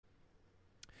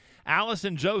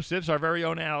Allison Josephs, our very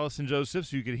own Allison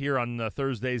Josephs, who you can hear on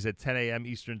Thursdays at 10 a.m.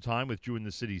 Eastern Time with Jew in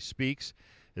the City Speaks,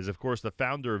 is, of course, the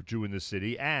founder of Jew in the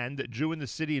City. And Jew in the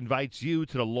City invites you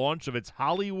to the launch of its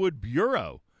Hollywood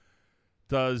Bureau.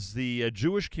 Does the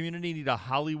Jewish community need a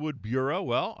Hollywood Bureau?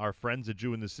 Well, our friends at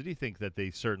Jew in the City think that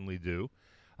they certainly do.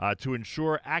 To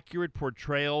ensure accurate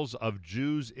portrayals of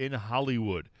Jews in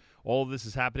Hollywood. All of this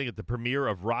is happening at the premiere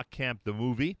of Rock Camp the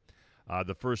Movie,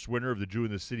 the first winner of the Jew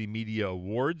in the City Media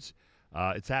Awards.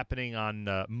 It's happening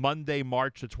on Monday,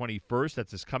 March the 21st.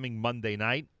 That's this coming Monday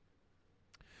night.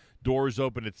 Doors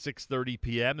open at 6:30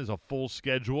 p.m. There's a full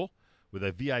schedule with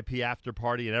a VIP after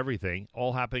party and everything,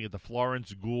 all happening at the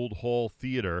Florence Gould Hall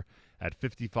Theater at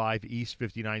 55 East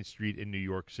 59th Street in New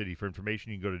York City. For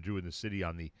information, you can go to Jew in the City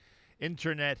on the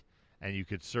internet, and you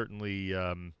could certainly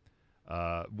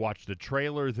watch the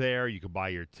trailer there. You can buy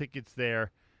your tickets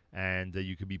there, and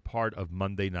you can be part of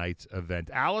Monday night's event.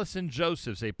 Allison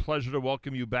Josephs, a pleasure to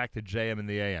welcome you back to JM in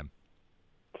the AM.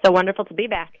 So wonderful to be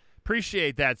back.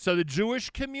 Appreciate that. So the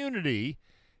Jewish community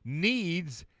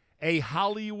needs a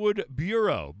Hollywood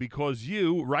Bureau because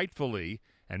you, rightfully,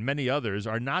 and many others,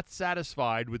 are not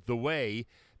satisfied with the way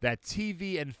that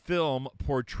TV and film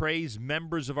portrays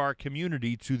members of our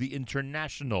community to the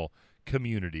international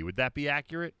community. Would that be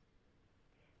accurate?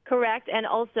 Correct, and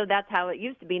also that's how it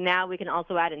used to be. Now we can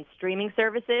also add in streaming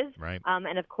services, right.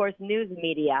 And, of course, news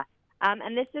media.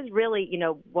 And this is really,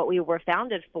 what we were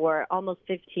founded for almost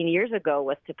 15 years ago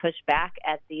was to push back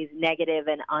at these negative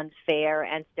and unfair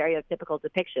and stereotypical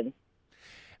depictions.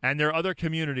 And there are other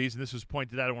communities, and this was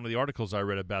pointed out in one of the articles I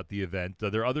read about the event,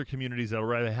 there are other communities that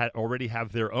already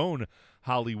have their own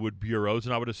Hollywood bureaus,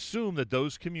 and I would assume that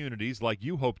those communities, like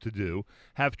you hope to do,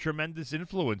 have tremendous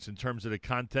influence in terms of the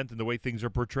content and the way things are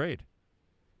portrayed.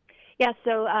 Yeah,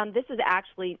 so this is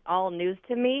actually all news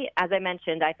to me. As I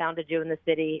mentioned, I founded Jew in the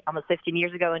City almost 15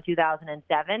 years ago in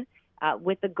 2007.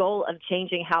 With the goal of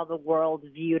changing how the world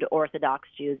viewed Orthodox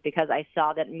Jews, because I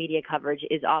saw that media coverage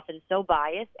is often so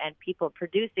biased, and people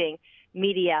producing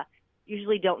media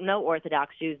usually don't know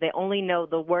Orthodox Jews. They only know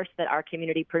the worst that our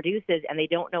community produces, and they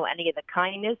don't know any of the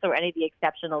kindness or any of the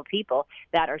exceptional people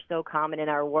that are so common in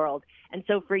our world. And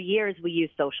so for years, we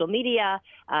used social media,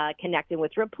 connecting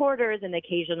with reporters, and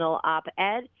occasional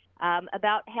op-ed.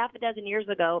 About half a dozen years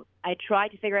ago, I tried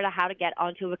to figure out how to get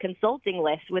onto a consulting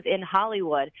list within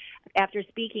Hollywood after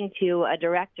speaking to a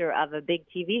director of a big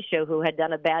TV show who had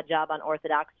done a bad job on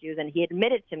Orthodox Jews, and he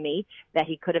admitted to me that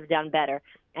he could have done better.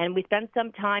 And we spent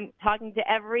some time talking to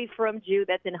every frum Jew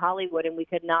that's in Hollywood, and we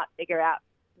could not figure out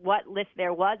what list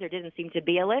there was. There didn't seem to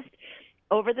be a list.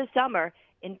 Over the summer,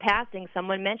 in passing,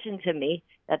 someone mentioned to me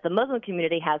that the Muslim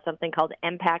community has something called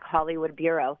MPAC Hollywood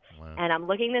Bureau. Wow. And I'm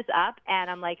looking this up, and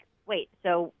I'm like, wait,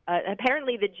 so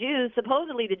apparently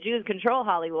supposedly the Jews control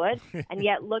Hollywood, and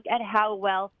yet look at how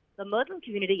well the Muslim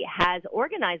community has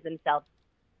organized themselves.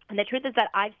 And the truth is that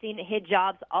I've seen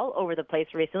hijabs all over the place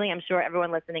recently. I'm sure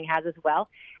everyone listening has as well.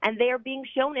 And they are being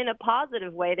shown in a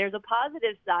positive way. There's a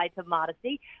positive side to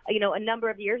modesty. A number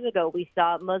of years ago, we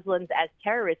saw Muslims as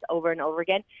terrorists over and over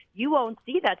again. You won't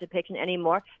see that depiction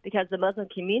anymore because the Muslim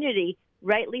community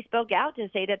rightly spoke out to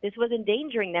say that this was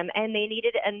endangering them, and they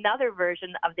needed another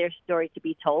version of their story to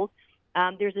be told.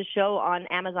 There's a show on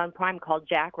Amazon Prime called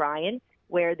Jack Ryan,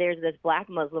 where there's this black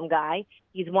Muslim guy.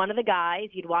 He's one of the guys.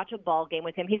 You'd watch a ball game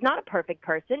with him. He's not a perfect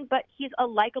person, but he's a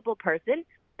likable person.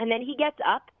 And then he gets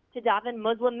up to daven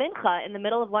Muslim mincha in the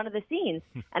middle of one of the scenes.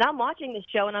 And I'm watching this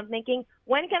show, and I'm thinking,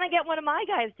 when can I get one of my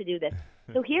guys to do this?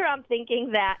 So here I'm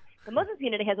thinking that the Muslim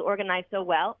community has organized so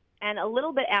well. And a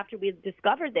little bit after we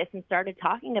discovered this and started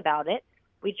talking about it,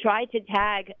 we tried to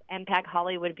tag MPAC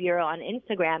Hollywood Bureau on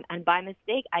Instagram, and by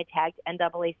mistake, I tagged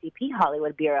NAACP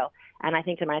Hollywood Bureau. And I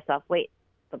think to myself, wait,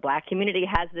 the black community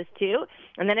has this too?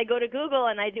 And then I go to Google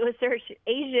and I do a search,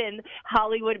 Asian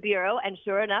Hollywood Bureau, and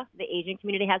sure enough, the Asian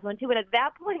community has one too. And at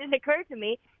that point, it occurred to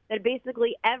me that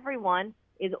basically everyone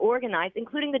is organized,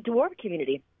 including the dwarf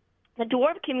community. The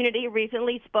dwarf community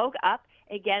recently spoke up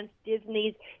against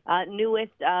Disney's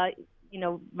newest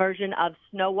version of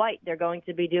Snow White. They're going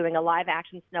to be doing a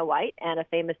live-action Snow White, and a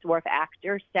famous dwarf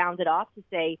actor sounded off to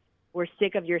say, we're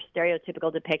sick of your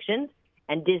stereotypical depictions.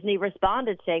 And Disney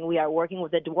responded saying, we are working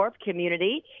with the dwarf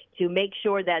community to make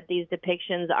sure that these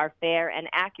depictions are fair and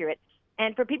accurate.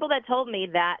 And for people that told me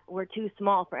that we're too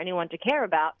small for anyone to care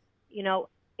about,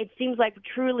 it seems like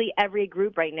truly every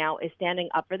group right now is standing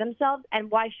up for themselves, and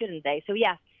why shouldn't they? So,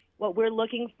 yes, what we're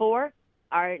looking for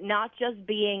are not just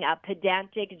being a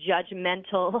pedantic,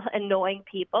 judgmental, annoying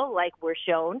people like we're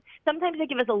shown. Sometimes they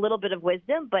give us a little bit of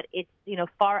wisdom, but it's,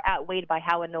 far outweighed by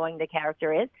how annoying the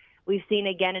character is. We've seen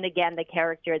again and again the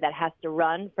character that has to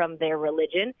run from their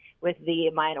religion with the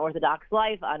My Unorthodox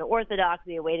Life, Unorthodox,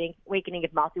 The Awakening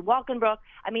of Mossy Walkenbrook.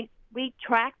 I mean, we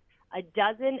tracked a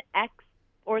dozen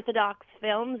Orthodox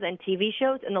films and TV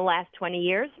shows in the last 20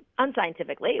 years,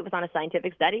 unscientifically. It was on a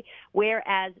scientific study,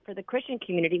 whereas for the Christian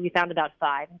community, we found about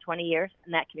 5 in 20 years,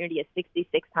 and that community is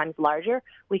 66 times larger.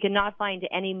 We cannot find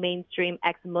any mainstream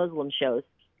ex-Muslim shows.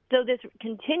 So this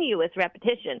continuous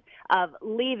repetition of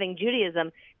leaving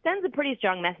Judaism sends a pretty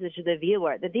strong message to the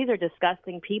viewer that these are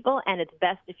disgusting people, and it's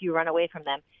best if you run away from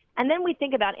them. And then we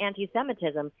think about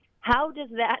anti-Semitism. How does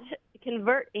that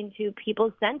convert into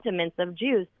people's sentiments of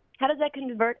Jews? How does that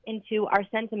convert into our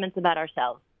sentiments about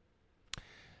ourselves?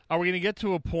 Are we going to get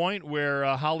to a point where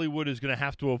Hollywood is going to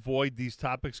have to avoid these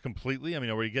topics completely? I mean,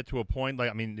 are we going to get to a point,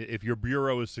 if your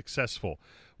bureau is successful,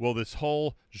 will this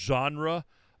whole genre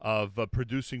of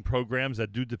producing programs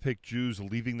that do depict Jews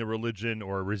leaving the religion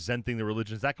or resenting the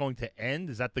religion, is that going to end?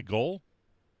 Is that the goal?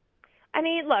 I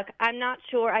mean, look, I'm not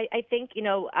sure. I think,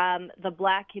 the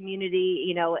black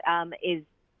community, is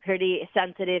pretty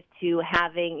sensitive to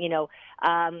having,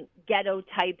 ghetto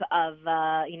type of,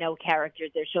 characters.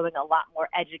 They're showing a lot more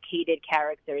educated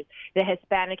characters. The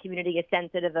Hispanic community is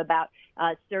sensitive about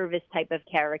service type of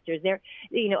characters. They're,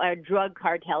 drug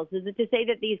cartels. Is it to say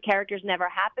that these characters never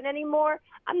happen anymore?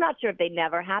 I'm not sure if they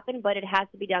never happen, but it has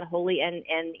to be done wholly and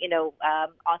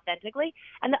authentically.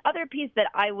 And the other piece that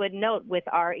I would note with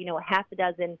our, half a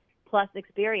dozen plus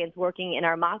experience working in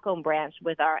our Makom branch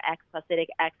with our ex-Hasidic,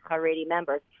 ex-Haredi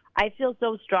members, I feel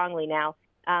so strongly now.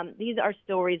 These are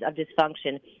stories of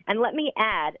dysfunction. And let me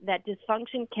add that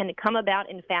dysfunction can come about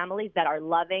in families that are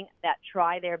loving, that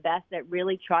try their best, that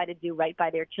really try to do right by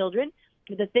their children.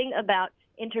 The thing about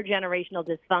intergenerational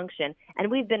dysfunction, and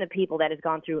we've been a people that has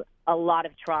gone through a lot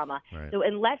of trauma. Right. So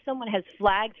unless someone has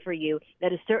flagged for you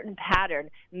that a certain pattern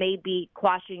may be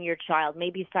quashing your child, may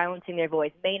be silencing their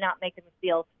voice, may not make them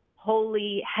feel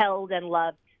wholly held and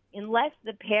loved, unless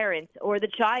the parents or the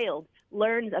child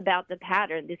learns about the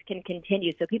pattern, this can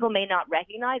continue. So people may not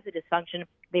recognize the dysfunction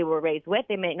they were raised with.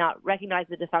 They may not recognize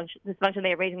the dysfunction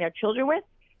they are raising their children with.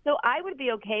 So I would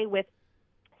be okay with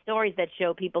stories that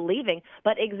show people leaving,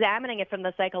 but examining it from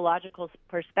the psychological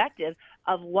perspective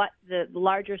of what the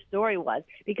larger story was.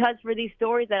 Because for these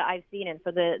stories that I've seen and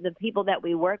for the people that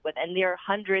we work with, and there are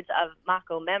hundreds of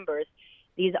Mako members,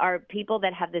 these are people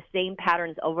that have the same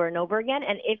patterns over and over again.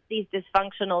 And if these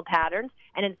dysfunctional patterns,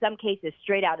 and in some cases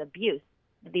straight out abuse,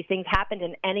 these things happened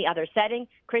in any other setting,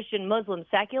 Christian, Muslim,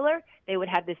 secular, they would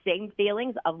have the same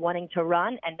feelings of wanting to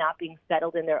run and not being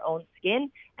settled in their own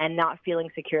skin and not feeling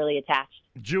securely attached.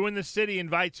 Jew in the City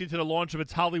invites you to the launch of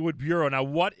its Hollywood Bureau. Now,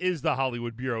 what is the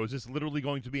Hollywood Bureau? Is this literally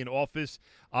going to be an office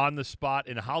on the spot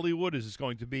in Hollywood? Is this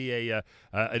going to be an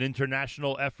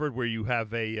international effort where you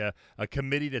have a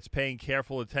committee that's paying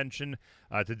careful attention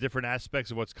to different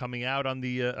aspects of what's coming out on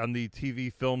the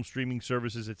TV, film, streaming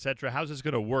services, etc.? How's this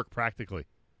going to work practically?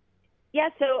 Yeah,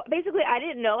 so basically I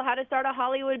didn't know how to start a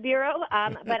Hollywood Bureau,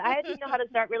 but I didn't know how to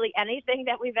start really anything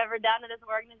that we've ever done in this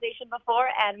organization before.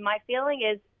 And my feeling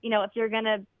is, if you're going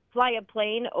to fly a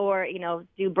plane or,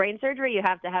 do brain surgery, you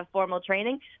have to have formal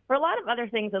training. For a lot of other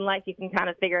things in life, you can kind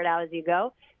of figure it out as you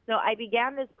go. So I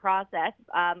began this process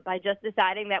by just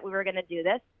deciding that we were going to do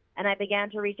this. And I began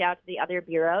to reach out to the other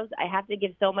bureaus. I have to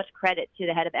give so much credit to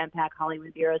the head of MPAC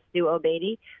Hollywood Bureau, Stu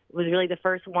Obeidi, who was really the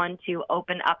first one to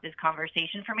open up this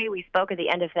conversation for me. We spoke at the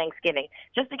end of Thanksgiving,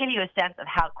 just to give you a sense of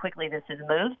how quickly this has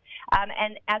moved.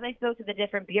 And as I spoke to the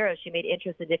different bureaus, she made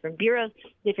interest to different bureaus.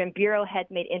 Different bureau heads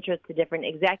made interest to different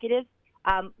executives.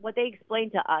 What they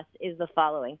explained to us is the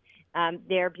following.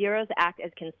 Their bureaus act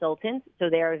as consultants, so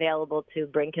they're available to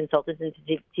bring consultants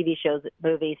into TV shows,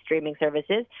 movies, streaming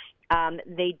services.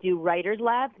 They do writers'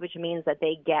 labs, which means that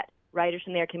they get writers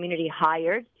from their community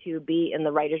hired to be in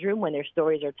the writers' room when their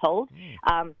stories are told.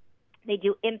 They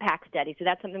do impact studies, so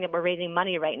that's something that we're raising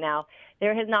money right now.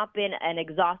 There has not been an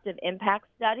exhaustive impact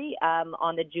study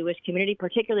on the Jewish community,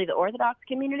 particularly the Orthodox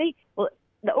community. Well,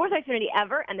 the Orthodox community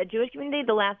ever, and the Jewish community,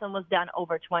 the last one was done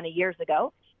over 20 years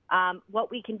ago.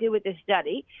 What we can do with this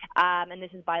study, and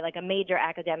this is by like a major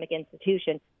academic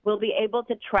institution, we'll be able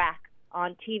to track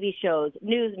on TV shows,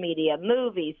 news media,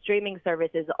 movies, streaming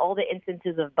services, all the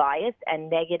instances of bias and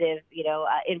negative,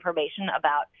 information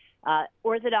about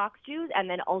Orthodox Jews, and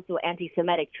then also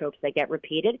anti-Semitic tropes that get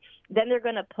repeated. Then they're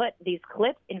going to put these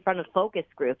clips in front of focus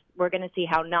groups. We're going to see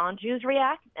how non-Jews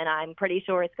react, and I'm pretty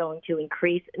sure it's going to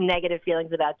increase negative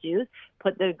feelings about Jews.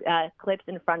 Put the clips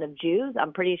in front of Jews.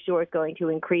 I'm pretty sure it's going to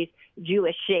increase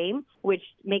Jewish shame, which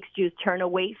makes Jews turn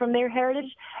away from their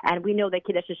heritage. And we know that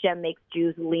Kiddush Hashem makes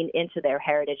Jews lean into their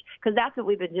heritage, because that's what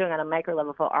we've been doing on a micro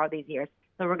level for all these years.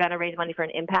 So we're going to raise money for an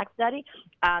impact study.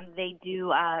 They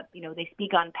do, they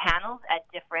speak on panels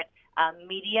at different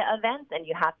media events, and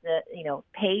you have to,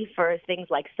 pay for things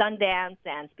like Sundance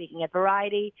and speaking at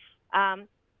Variety. And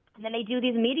then they do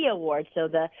these media awards. So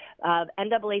the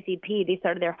NAACP, they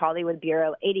started their Hollywood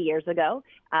Bureau 80 years ago,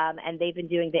 and they've been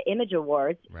doing the Image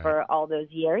Awards for all those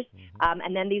years.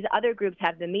 And then these other groups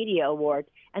have the Media Awards.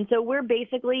 And so we're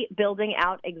basically building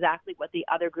out exactly what the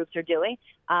other groups are doing.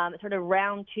 Sort of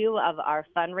round 2 of our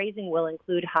fundraising will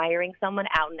include hiring someone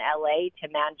out in L.A.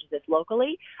 to manage this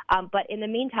locally. But in the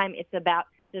meantime, it's about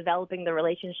developing the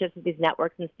relationships with these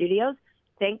networks and studios.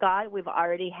 Thank God we've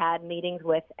already had meetings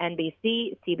with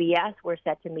NBC, CBS. We're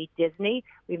set to meet Disney.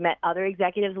 We've met other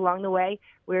executives along the way.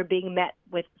 We're being met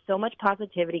with so much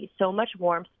positivity, so much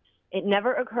warmth. It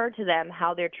never occurred to them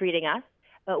how they're treating us.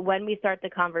 But when we start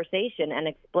the conversation and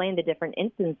explain the different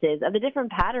instances of the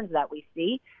different patterns that we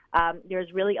see,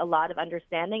 there's really a lot of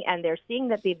understanding, and they're seeing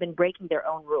that they've been breaking their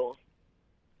own rules.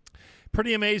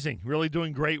 Pretty amazing. Really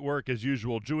doing great work as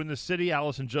usual. Jew in the City,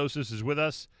 Allison Josephs is with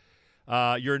us.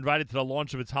 You're invited to the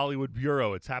launch of its Hollywood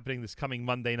Bureau. It's happening this coming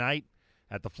Monday night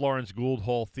at the Florence Gould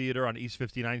Hall Theater on East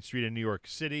 59th Street in New York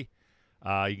City.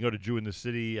 You can go to Jew in the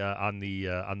City on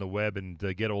the web and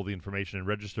get all the information and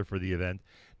register for the event.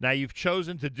 Now, you've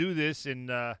chosen to do this in,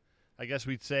 I guess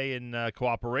we'd say, in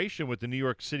cooperation with the New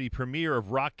York City premiere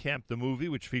of Rock Camp the Movie,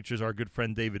 which features our good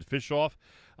friend David Fishoff.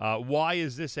 Why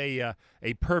is this a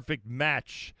perfect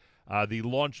match? The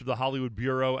launch of the Hollywood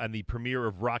Bureau and the premiere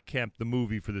of Rock Camp the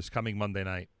Movie for this coming Monday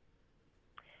night?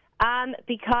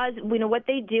 Because we know what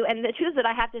they do, and the truth is that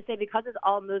I have to say, because it's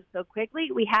all moved so quickly,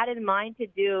 we had in mind to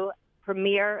do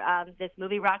premiere this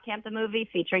movie, Rock Camp the Movie,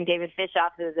 featuring David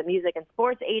Fishoff, who is a music and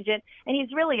sports agent, and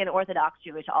he's really an Orthodox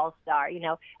Jewish all-star.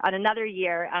 On another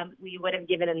year, we would have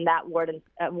given him that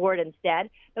award instead.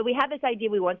 But we had this idea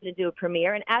we wanted to do a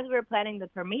premiere, and as we were planning the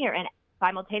premiere, and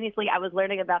simultaneously, I was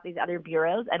learning about these other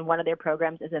bureaus, and one of their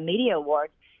programs is a media award.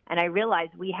 And I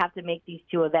realized we have to make these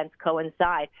two events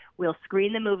coincide. We'll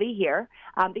screen the movie here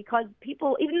because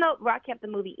people, even though Rock Camp the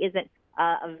Movie isn't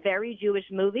a very Jewish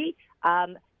movie,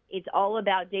 it's all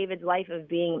about David's life of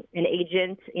being an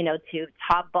agent, to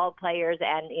top ball players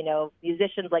and,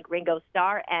 musicians like Ringo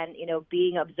Starr and,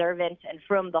 being observant and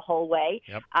frum the whole way.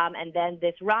 Yep. And then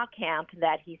this rock camp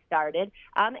that he started.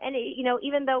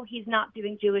 Even though he's not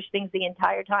doing Jewish things the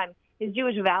entire time, his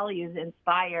Jewish values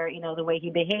inspire, the way he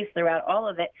behaves throughout all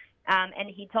of it. And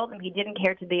he told them he didn't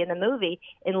care to be in the movie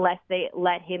unless they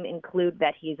let him include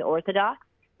that he's Orthodox,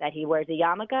 that he wears a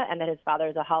yarmulke, and that his father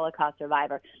is a Holocaust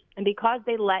survivor. And because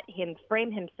they let him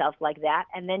frame himself like that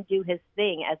and then do his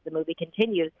thing as the movie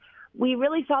continues, we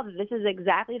really saw that this is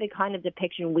exactly the kind of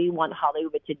depiction we want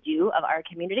Hollywood to do of our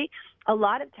community. A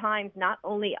lot of times, not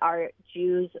only are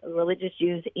Jews, religious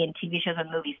Jews in TV shows and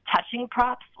movies, touching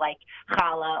props like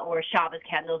challah or Shabbos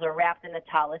candles or wrapped in a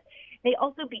talis, they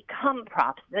also become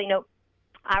props.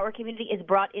 Our community is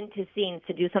brought into scenes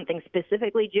to do something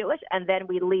specifically Jewish, and then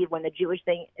we leave when the Jewish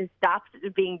thing stops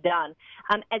being done,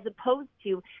 as opposed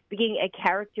to being a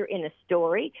character in a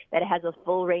story that has a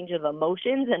full range of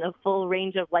emotions and a full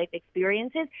range of life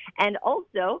experiences, and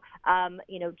also,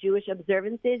 Jewish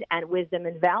observances and wisdom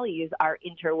and values are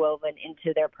interwoven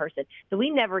into their person. So we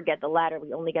never get the latter;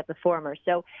 we only get the former.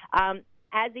 So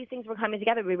as these things were coming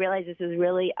together, we realized this is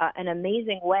really an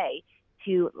amazing way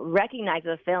to recognize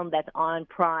a film that's on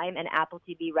Prime and Apple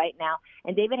TV right now.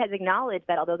 And David has acknowledged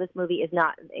that although this movie is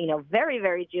not, very,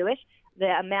 very Jewish, the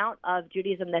amount of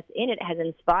Judaism that's in it has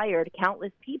inspired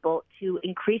countless people to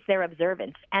increase their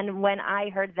observance. And when I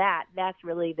heard that, that's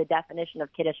really the definition of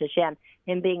Kiddush Hashem,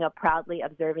 him being a proudly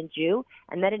observant Jew,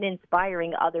 and then it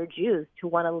inspiring other Jews to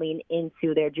want to lean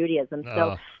into their Judaism.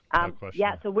 So,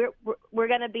 so we're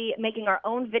going to be making our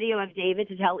own video of David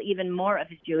to tell even more of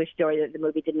his Jewish story that the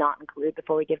movie did not include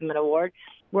before we give him an award.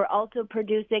 We're also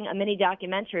producing a mini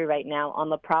documentary right now on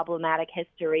the problematic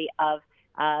history of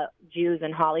Jews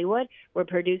in Hollywood. We're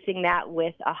producing that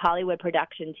with a Hollywood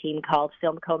production team called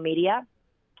Filmco Media.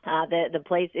 The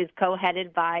place is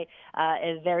co-headed by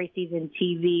a very seasoned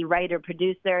TV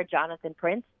writer-producer, Jonathan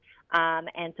Prince.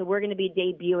 And so we're going to be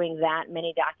debuting that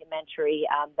mini documentary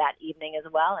that evening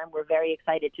as well. And we're very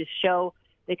excited to show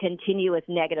the continuous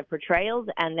negative portrayals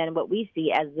and then what we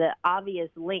see as the obvious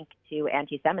link to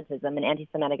anti-Semitism and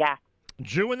anti-Semitic acts.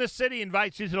 Jew in the City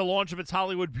invites you to the launch of its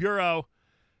Hollywood Bureau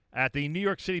at the New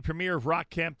York City premiere of Rock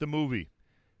Camp the Movie,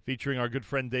 featuring our good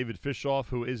friend David Fishoff,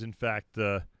 who is, in fact,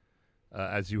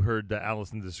 as you heard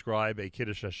Allison describe, a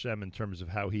Kiddush Hashem in terms of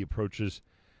how he approaches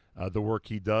the work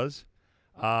he does.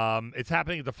 It's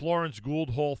happening at the Florence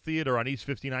Gould Hall Theater on East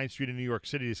 59th Street in New York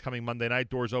City. This coming Monday night.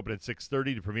 Doors open at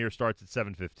 6:30. The premiere starts at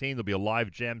 7:15. There'll be a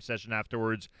live jam session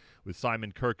afterwards with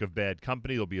Simon Kirk of Bad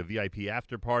Company. There'll be a VIP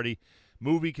after party,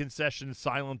 movie concessions,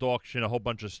 silent auction, a whole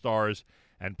bunch of stars,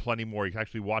 and plenty more. You can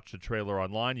actually watch the trailer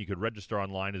online. You could register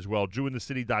online as well.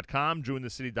 JewInTheCity.com.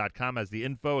 JewInTheCity.com has the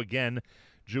info. Again,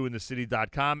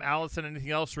 JewInTheCity.com. Allison, anything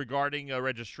else regarding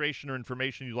registration or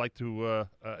information you'd like to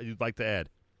add?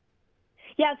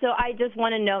 Yeah, so I just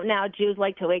want to note now, Jews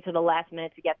like to wait till the last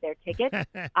minute to get their tickets.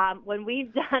 When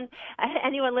we've done,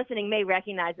 anyone listening may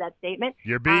recognize that statement.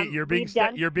 You're being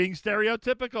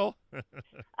stereotypical.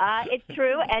 It's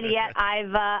true, and yet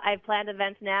I've planned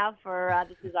events now for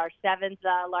this is our 7th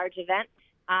large event.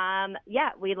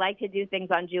 We like to do things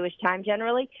on Jewish time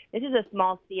generally. This is a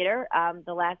small theater.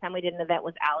 The last time we did an event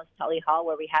was Alice Tully Hall,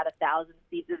 where we had 1,000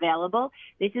 seats available.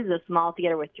 This is a small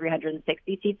theater with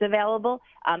 360 seats available.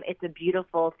 It's a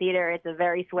beautiful theater. It's a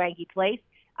very swanky place.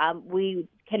 We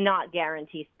cannot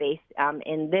guarantee space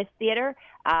in this theater.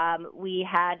 We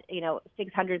had,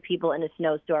 600 people in a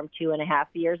snowstorm 2.5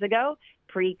 years ago,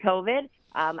 pre-COVID.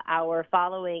 Our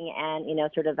following and,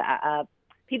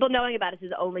 people knowing about us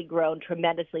has only grown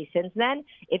tremendously since then.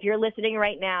 If you're listening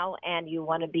right now and you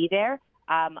want to be there,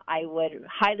 I would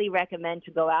highly recommend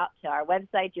to go out to our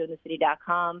website,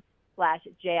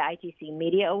 JewInTheCity.com/JITC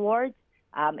Media Awards.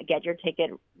 Get your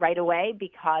ticket right away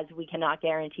because we cannot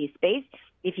guarantee space.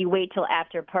 If you wait till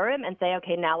after Purim and say,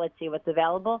 okay, now let's see what's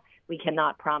available, we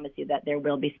cannot promise you that there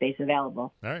will be space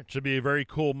available. All right. Should be a very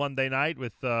cool Monday night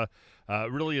with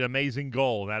really an amazing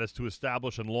goal, and that is to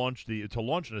establish and launch the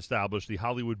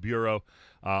Hollywood Bureau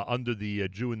under the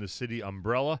Jew in the City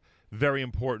umbrella. Very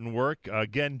important work.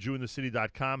 Again,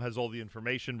 JewInTheCity.com has all the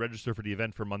information. Register for the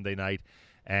event for Monday night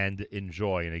and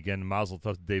enjoy. And again, Mazel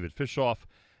Tov to David Fishoff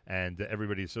and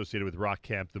everybody associated with Rock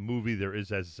Camp, the movie. There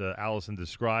is, as Allison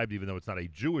described, even though it's not a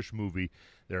Jewish movie,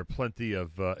 there are plenty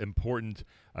of important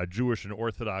Jewish and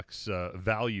Orthodox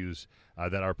values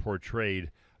that are portrayed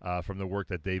from the work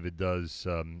that David does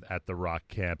at the Rock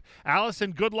Camp.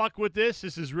 Allison, good luck with this.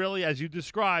 This is really, as you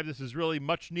described, this is really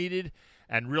much needed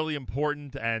and really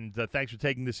important. And thanks for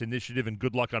taking this initiative, and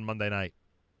good luck on Monday night.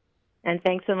 And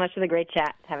thanks so much for the great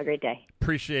chat. Have a great day.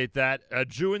 Appreciate that.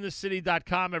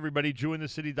 JewInTheCity.com, everybody.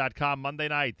 JewInTheCity.com. Monday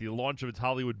night, the launch of its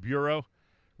Hollywood Bureau.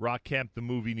 Rock Camp, the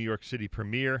movie, New York City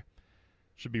premiere.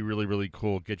 Should be really, really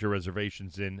cool. Get your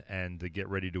reservations in and get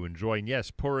ready to enjoy. And yes,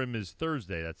 Purim is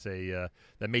Thursday. That's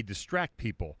that may distract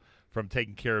people from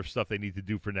taking care of stuff they need to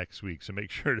do for next week. So make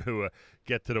sure to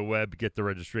get to the web, get the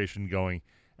registration going,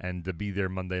 and to be there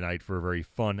Monday night for a very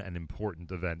fun and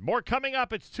important event. More coming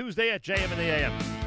up. It's Tuesday at JM in the AM.